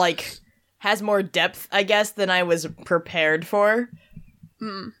just, like, has more depth, I guess, than I was prepared for.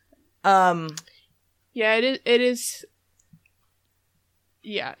 Mm. Yeah, it is...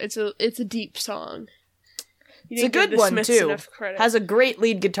 Yeah, it's a deep song. It's a good one, too. Has a great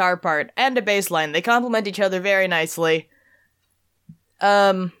lead guitar part and a bass line. They complement each other very nicely.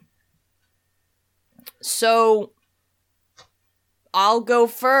 So... I'll go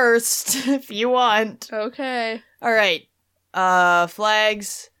first, if you want. Okay. Alright.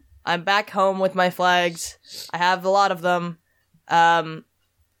 Flags. I'm back home with my flags. I have a lot of them. And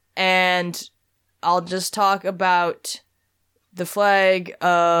I'll just talk about the flag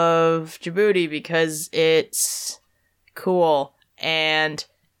of Djibouti because it's cool. And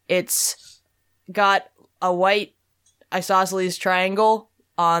it's got a white isosceles triangle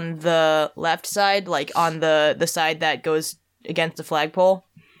on the left side, like on the side that goes against the flagpole.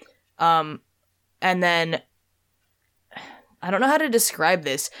 And then I don't know how to describe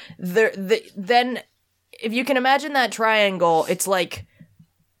this. Then if you can imagine that triangle, it's like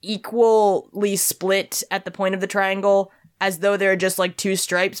equally split at the point of the triangle as though there are just like 2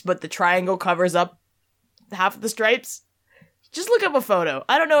 stripes, but the triangle covers up half of the stripes. Just look up a photo.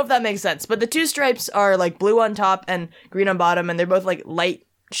 I don't know if that makes sense, but the 2 stripes are like blue on top and green on bottom, and they're both like light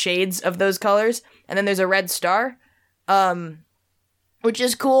shades of those colors. And then there's a red star. Which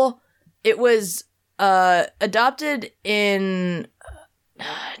is cool. It was, adopted in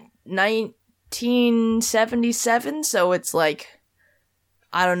 1977, so it's like,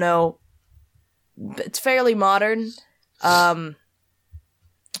 I don't know, it's fairly modern.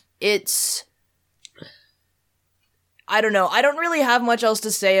 It's, I don't know, I don't really have much else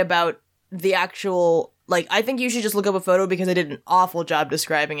to say about the actual, like, I think you should just look up a photo because I did an awful job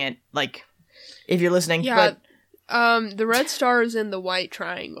describing it, like, if you're listening. Yeah, but the red star is in the white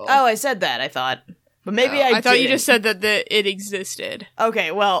triangle. Oh, I said that, I thought. But maybe I thought you just said that it existed.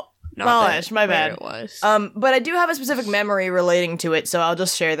 Okay, well, my bad. It was. But I do have a specific memory relating to it, so I'll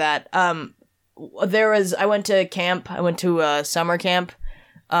just share that. I went to camp, I went to a summer camp,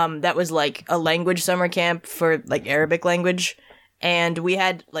 that was like a language summer camp for like Arabic language, and we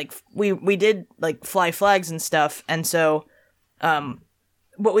had like, we did like fly flags and stuff, and so,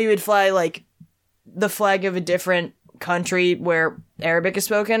 what we would fly like, the flag of a different country where Arabic is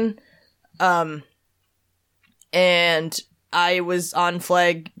spoken. And I was on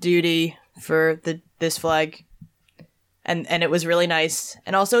flag duty for this flag. And it was really nice.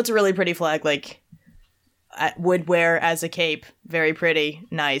 And also it's a really pretty flag, like, I would wear as a cape. Very pretty,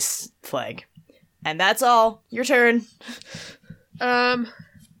 nice flag. And that's all. Your turn.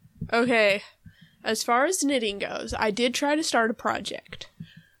 Okay. As far as knitting goes, I did try to start a project.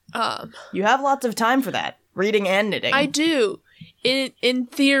 You have lots of time for that. Reading and knitting. I do. In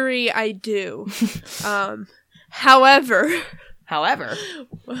theory, I do. However,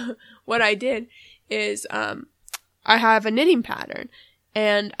 what I did is I have a knitting pattern,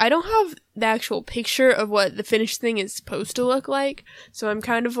 and I don't have the actual picture of what the finished thing is supposed to look like, so I'm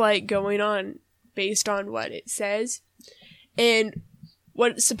kind of like going on based on what it says. And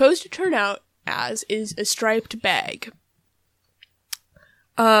what it's supposed to turn out as is a striped bag.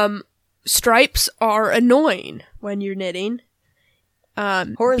 Stripes are annoying when you're knitting.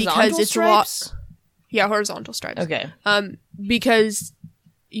 Horizontal because it's stripes? Yeah, horizontal stripes. Okay. Because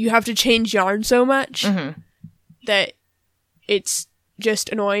you have to change yarn so much that it's just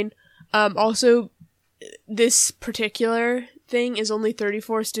annoying. Also, this particular thing is only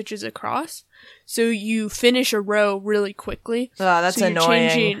 34 stitches across, so you finish a row really quickly. Oh, that's so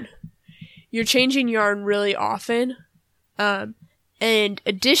annoying. You're changing yarn really often. And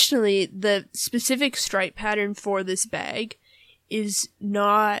additionally, the specific stripe pattern for this bag is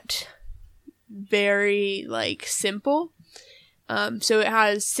not very, like, simple. So it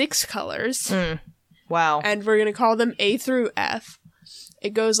has 6 colors. Wow. And we're gonna call them A through F.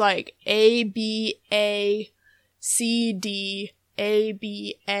 It goes like A, B, A, C, D, A,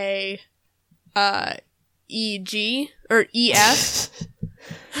 B, A, E, G, or E, F.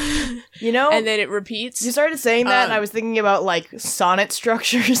 You know, and then it repeats. You started saying that, and I was thinking about, like, sonnet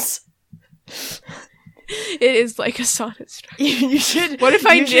structures. It is like a sonnet structure. You should. What if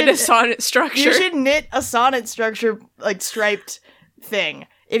I knit a sonnet structure? You should knit a sonnet structure, like, striped thing.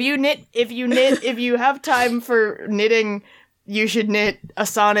 If you have time for knitting, you should knit a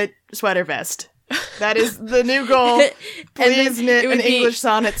sonnet sweater vest. That is the new goal. Please knit an English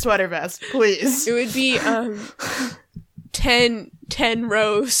sonnet sweater vest, please. It would be 10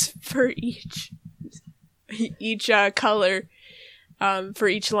 rows for each color for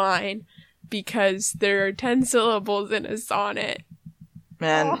each line, because there are 10 syllables in a sonnet.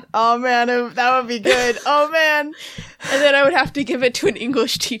 Man. Oh man, that would be good. Oh man. And then I would have to give it to an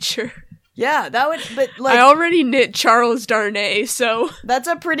English teacher. Yeah, that would, but like... I already knit Charles Darnay, so... That's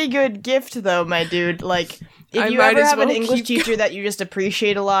a pretty good gift, though, my dude. Like, if you ever have an English teacher that you just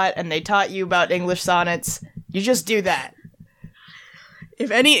appreciate a lot, and they taught you about English sonnets, you just do that.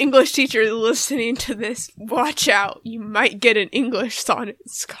 If any English teacher is listening to this, watch out. You might get an English sonnet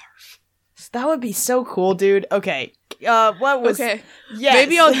scarf. That would be so cool, dude. Okay. What was... Okay. Yes.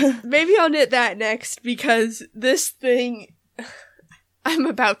 Maybe I'll knit that next, because this thing... I'm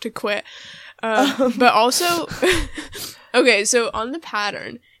about to quit. But also... Okay, so on the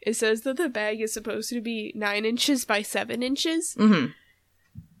pattern, it says that the bag is supposed to be 9 inches by 7 inches. Mm-hmm.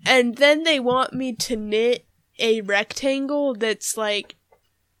 And then they want me to knit a rectangle that's like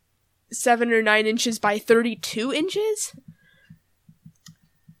 7 or 9 inches by 32 inches.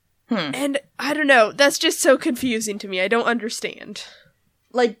 And I don't know, that's just so confusing to me. I don't understand.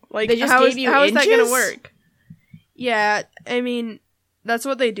 Like they just how gave is, you how inches? is that gonna work? Yeah, I mean, that's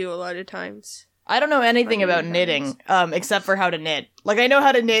what they do a lot of times. I don't know anything about knitting, except for how to knit. Like, I know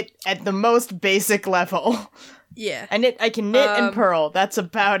how to knit at the most basic level. Yeah. I can knit and purl. That's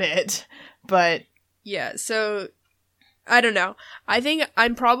about it. But... Yeah, so... I don't know. I think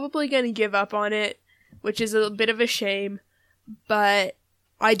I'm probably gonna give up on it, which is a bit of a shame. But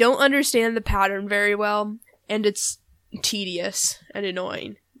I don't understand the pattern very well, and it's tedious and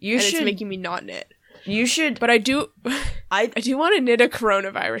annoying. It's making me not knit. You should... But I do want to knit a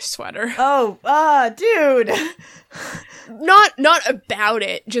coronavirus sweater. Oh, dude! Not about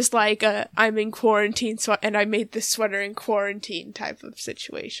it, just like I'm in quarantine, and I made this sweater in quarantine type of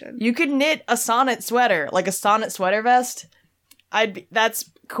situation. You could knit a sonnet sweater, like a sonnet sweater vest. That's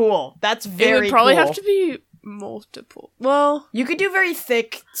cool. That's very cool. It would probably have to be multiple. Well... You could do very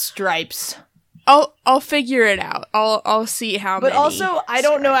thick stripes. I'll figure it out. I'll see how many. But also, I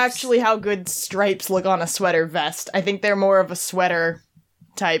don't know actually how good stripes look on a sweater vest. I think they're more of a sweater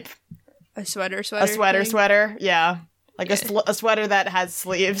type. A sweater. A sweater, yeah. Like a sweater that has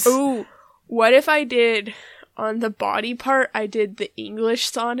sleeves. Ooh, what if I did, on the body part, I did the English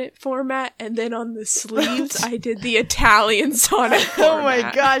sonnet format, and then on the sleeves, I did the Italian sonnet format. Oh my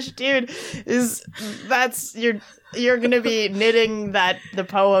gosh, dude. You're gonna be knitting the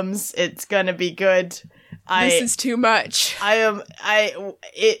poems. It's gonna be good. This is too much.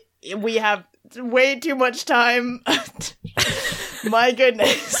 We have way too much time. My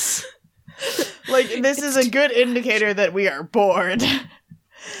goodness. Like, this is a good indicator that we are bored.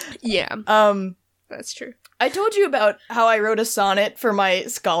 Yeah. That's true. I told you about how I wrote a sonnet for my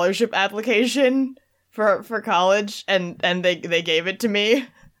scholarship application for college, and they gave it to me.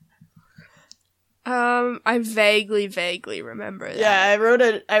 I vaguely remember that. Yeah,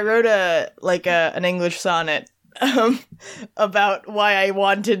 I wrote an English sonnet about why I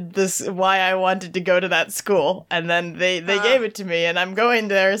wanted to go to that school, and then they gave it to me, and I'm going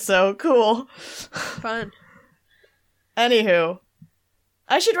there, so cool. Fun. Anywho,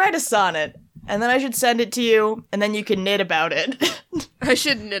 I should write a sonnet, and then I should send it to you, and then you can knit about it. I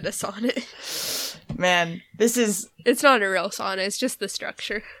should knit a sonnet. Man, it's not a real sonnet, it's just the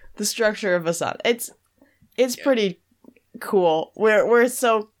structure. The structure of a sonnet. It's pretty cool. We're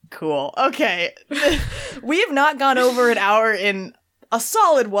so cool. Okay. We have not gone over an hour in a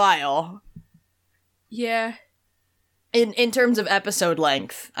solid while. Yeah. In terms of episode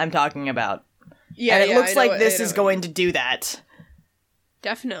length, I'm talking about. Yeah, and it looks like this is going to do that.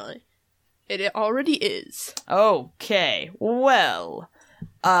 Definitely. It already is. Okay. Well,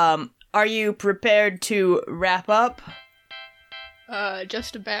 are you prepared to wrap up?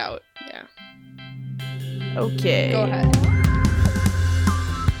 Just about, yeah. Okay. Go ahead.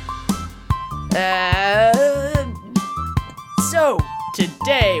 So,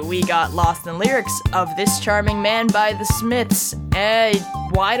 today we got lost in lyrics of This Charming Man by The Smiths.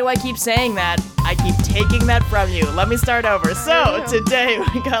 Why do I keep saying that? I keep taking that from you. Let me start over. So, today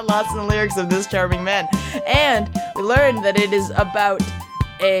we got lost in the lyrics of This Charming Man. And we learned that it is about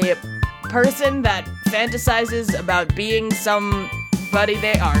a person that fantasizes about being somebody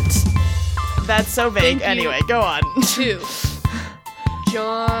they aren't. That's so vague. Anyway, go on. To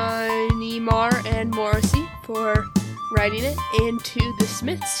Johnny Marr and Morrissey for writing it, and to The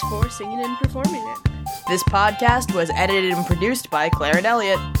Smiths for singing and performing it. This podcast was edited and produced by Claire and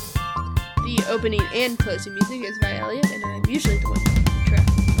Elliot. The opening and closing music is by Elliot, and I'm usually the one keeping track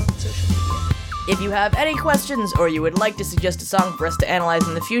on social media. If you have any questions, or you would like to suggest a song for us to analyze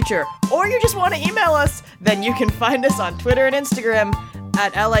in the future, or you just want to email us, then you can find us on Twitter and Instagram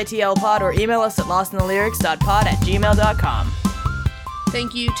at litlpod, or email us at lostinthelyrics.pod@gmail.com.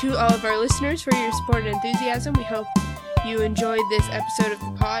 Thank you to all of our listeners for your support and enthusiasm. We hope you enjoyed this episode of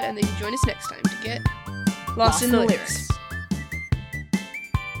the pod, and that you join us next time to get Lost in the Lyrics.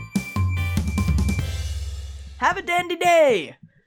 Have a dandy day!